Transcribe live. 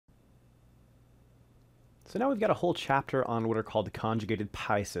So now we've got a whole chapter on what are called the conjugated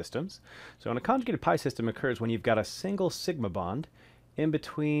pi systems. So in a conjugated pi system occurs when you've got a single sigma bond in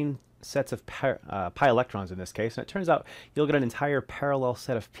between sets of pi electrons in this case, and it turns out you'll get an entire parallel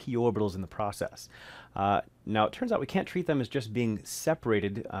set of p orbitals in the process. Now it turns out we can't treat them as just being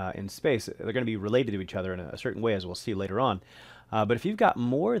separated in space. They're going to be related to each other in a certain way, as we'll see later on. But if you've got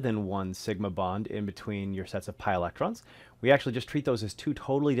more than one sigma bond in between your sets of pi electrons, we actually just treat those as two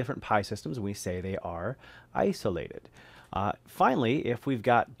totally different pi systems, and we say they are isolated. Finally, if we've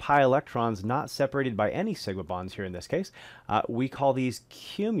got pi electrons not separated by any sigma bonds here in this case, we call these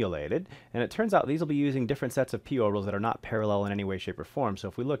cumulated, and it turns out these will be using different sets of p orbitals that are not parallel in any way, shape, or form. So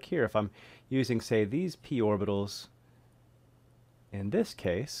if we look here, if I'm using, say, these p orbitals in this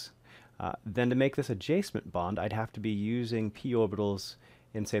case, then to make this adjacent bond, I'd have to be using p orbitals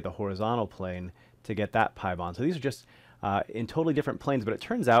in, say, the horizontal plane to get that pi bond. So these are just in totally different planes, but it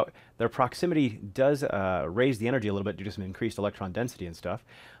turns out their proximity does raise the energy a little bit due to some increased electron density and stuff.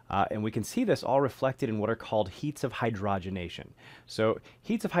 And we can see this all reflected in what are called heats of hydrogenation. So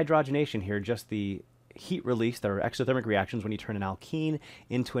heats of hydrogenation here, just the heat release, that are exothermic reactions when you turn an alkene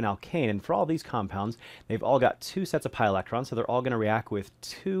into an alkane. And for all these compounds, they've all got two sets of pi electrons, so they're all going to react with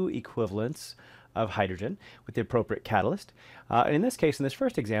two equivalents of hydrogen with the appropriate catalyst. And in this case, in this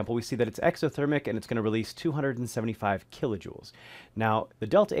first example, we see that it's exothermic and it's going to release 275 kilojoules. Now, the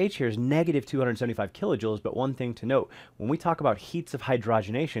delta H here is negative 275 kilojoules, but one thing to note, when we talk about heats of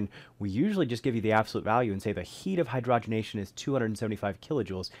hydrogenation, we usually just give you the absolute value and say the heat of hydrogenation is 275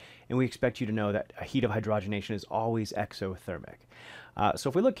 kilojoules, and we expect you to know that a heat of hydrogenation is always exothermic. So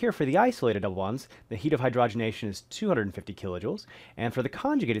if we look here for the isolated double bonds, the heat of hydrogenation is 250 kilojoules, and for the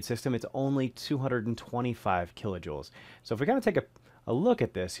conjugated system, it's only 225 kilojoules. So if we kind of take a look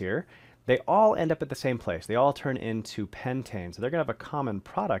at this here, they all end up at the same place. They all turn into pentane, so they're going to have a common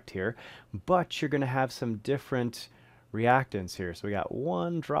product here, but you're going to have some different reactants here. So we got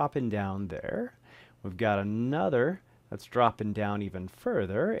one dropping down there, we've got another that's dropping down even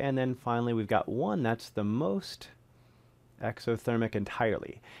further, and then finally we've got one that's the most exothermic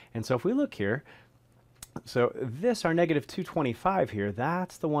entirely. And so if we look here, so this, our negative 225 here,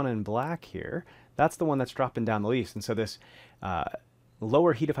 that's the one in black here. That's the one that's dropping down the least. And so this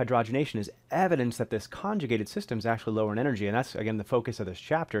lower heat of hydrogenation is evidence that this conjugated system is actually lower in energy. And that's, again, the focus of this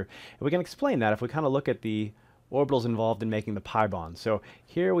chapter. And we can explain that if we kind of look at the orbitals involved in making the pi bond. So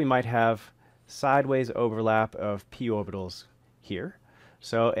here we might have sideways overlap of p orbitals here.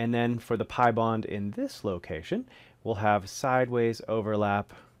 So, and then for the pi bond in this location, we'll have sideways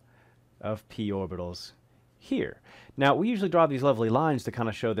overlap of p orbitals here. Now, we usually draw these lovely lines to kind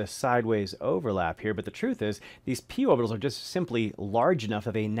of show this sideways overlap here, but the truth is these p orbitals are just simply large enough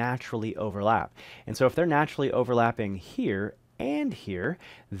that they naturally overlap. And so if they're naturally overlapping here and here,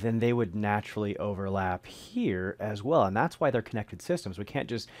 then they would naturally overlap here as well. And that's why they're connected systems. We can't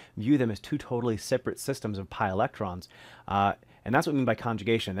just view them as two totally separate systems of pi electrons. And that's what we mean by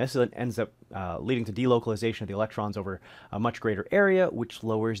conjugation. This ends up leading to delocalization of the electrons over a much greater area, which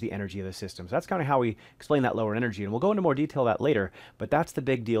lowers the energy of the system. So that's kind of how we explain that lower energy. And we'll go into more detail of that later, but that's the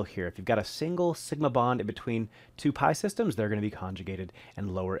big deal here. If you've got a single sigma bond in between two pi systems, they're going to be conjugated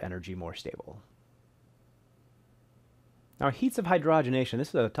and lower energy, more stable. Now, heats of hydrogenation, this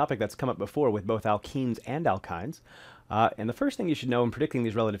is a topic that's come up before with both alkenes and alkynes. And the first thing you should know in predicting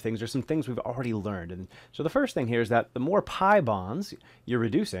these relative things are some things we've already learned. And so the first thing here is that the more pi bonds you're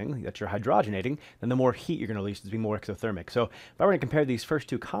reducing, that you're hydrogenating, then the more heat you're going to release to be more exothermic. So if I were to compare these first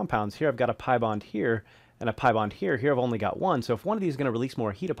two compounds, here I've got a pi bond here and a pi bond here. Here I've only got one. So if one of these is going to release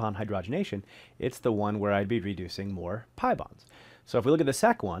more heat upon hydrogenation, it's the one where I'd be reducing more pi bonds. So if we look at the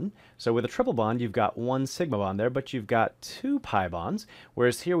sec one, so with a triple bond, you've got one sigma bond there, but you've got two pi bonds,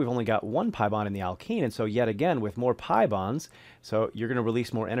 whereas here we've only got one pi bond in the alkene, and so yet again, with more pi bonds, so you're going to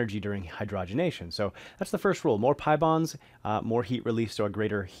release more energy during hydrogenation. So that's the first rule. More pi bonds, more heat released, so a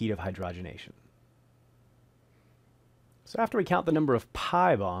greater heat of hydrogenation. So after we count the number of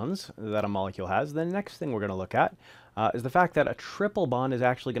pi bonds that a molecule has, the next thing we're going to look at is the fact that a triple bond is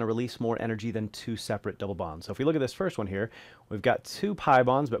actually going to release more energy than two separate double bonds. So if we look at this first one here, we've got two pi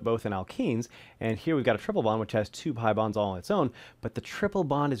bonds, but both in alkenes, and here we've got a triple bond which has two pi bonds all on its own, but the triple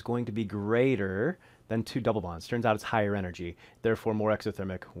bond is going to be greater than two double bonds. Turns out it's higher energy, therefore more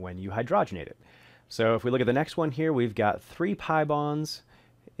exothermic when you hydrogenate it. So if we look at the next one here, we've got three pi bonds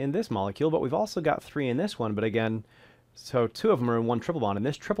in this molecule, but we've also got three in this one, but again, so two of them are in one triple bond, and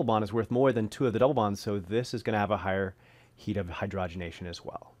this triple bond is worth more than two of the double bonds, so this is going to have a higher heat of hydrogenation as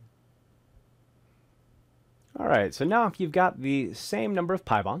well. All right, so now if you've got the same number of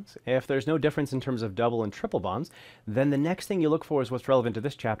pi bonds, if there's no difference in terms of double and triple bonds, then the next thing you look for is what's relevant to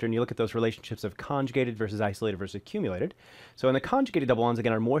this chapter, and you look at those relationships of conjugated versus isolated versus accumulated. So in the conjugated double bonds,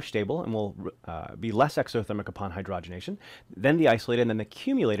 again, are more stable and will be less exothermic upon hydrogenation. Then the isolated and then the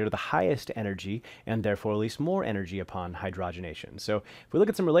accumulated are the highest energy and therefore release more energy upon hydrogenation. So if we look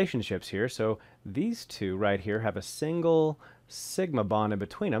at some relationships here, so these two right here have a single sigma bond in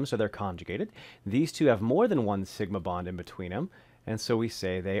between them, so they're conjugated. These two have more than one sigma bond in between them, and so we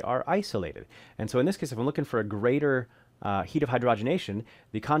say they are isolated. And so in this case, if I'm looking for a greater heat of hydrogenation,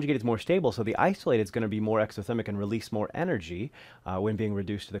 the conjugated is more stable, so the isolated is going to be more exothermic and release more energy when being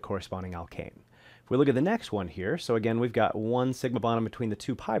reduced to the corresponding alkane. If we look at the next one here, so again, we've got one sigma bond in between the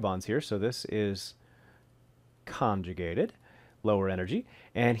two pi bonds here, so this is conjugated, lower energy.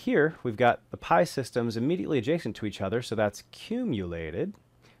 And here we've got the pi systems immediately adjacent to each other, so that's cumulated,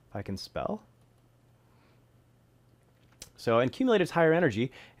 if I can spell. So, and cumulated is higher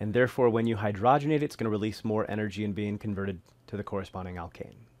energy, and therefore when you hydrogenate it, it's going to release more energy and being converted to the corresponding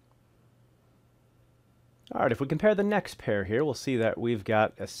alkane. All right, if we compare the next pair here, we'll see that we've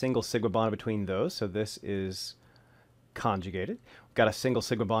got a single sigma bond between those, so this is conjugated. We've got a single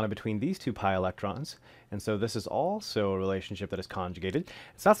sigma bond in between these two pi electrons, and so this is also a relationship that is conjugated.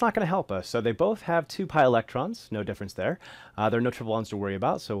 So that's not going to help us. So they both have two pi electrons, no difference there. There are no triple bonds to worry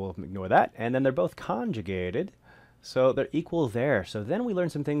about, so we'll ignore that. And then they're both conjugated, so they're equal there. So then we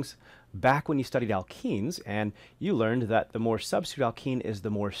learned some things back when you studied alkenes, and you learned that the more substitute alkene is the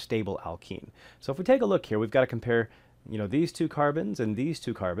more stable alkene. So if we take a look here, we've got to compare, these two carbons and these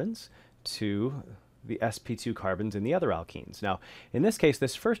two carbons to the sp2 carbons in the other alkenes. Now, in this case,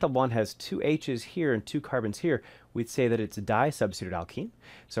 this first double bond has two H's here and two carbons here. We'd say that it's a di-substituted alkene.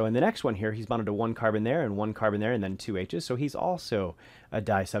 So in the next one here, he's bonded to one carbon there and one carbon there and then two H's. So he's also a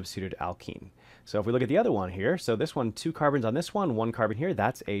di-substituted alkene. So if we look at the other one here, so this one, two carbons on this one carbon here,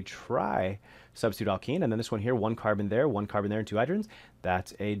 that's a tri-substitute alkene. And then this one here, one carbon there, and two hydrogens,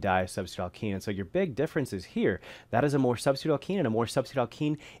 that's a di-substitute alkene. And so your big difference is here. That is a more substitute alkene, and a more substitute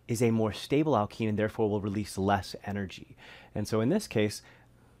alkene is a more stable alkene and therefore will release less energy. And so in this case,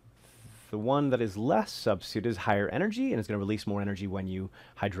 the one that is less substitute is higher energy and is going to release more energy when you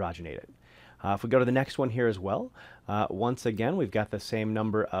hydrogenate it. If we go to the next one here as well, once again, we've got the same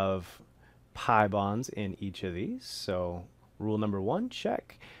number of pi bonds in each of these. So rule number one,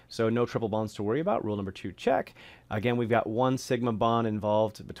 check. So no triple bonds to worry about. Rule number two, check. Again, we've got one sigma bond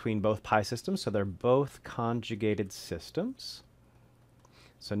involved between both pi systems, so they're both conjugated systems.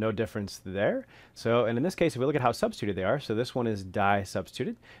 So no difference there. So, and in this case, if we look at how substituted they are, so this one is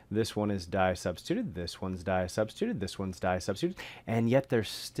di-substituted, this one is di-substituted, this one's di-substituted, this one's di-substituted, and yet there's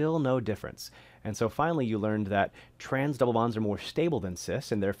still no difference. And so finally, you learned that trans double bonds are more stable than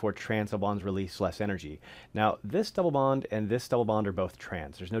cis, and therefore trans double bonds release less energy. Now, this double bond and this double bond are both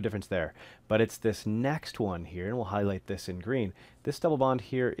trans. There's no difference there. But it's this next one here, and we'll highlight this in green. This double bond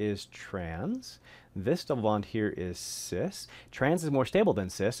here is trans. This double bond here is cis. Trans is more stable than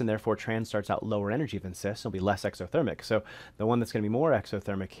cis, and therefore trans starts out lower energy than cis. It'll be less exothermic. So the one that's going to be more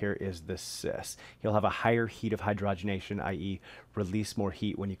exothermic here is the cis. You'll have a higher heat of hydrogenation, i.e. release more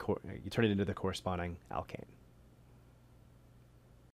heat when you turn it into the corresponding alkane.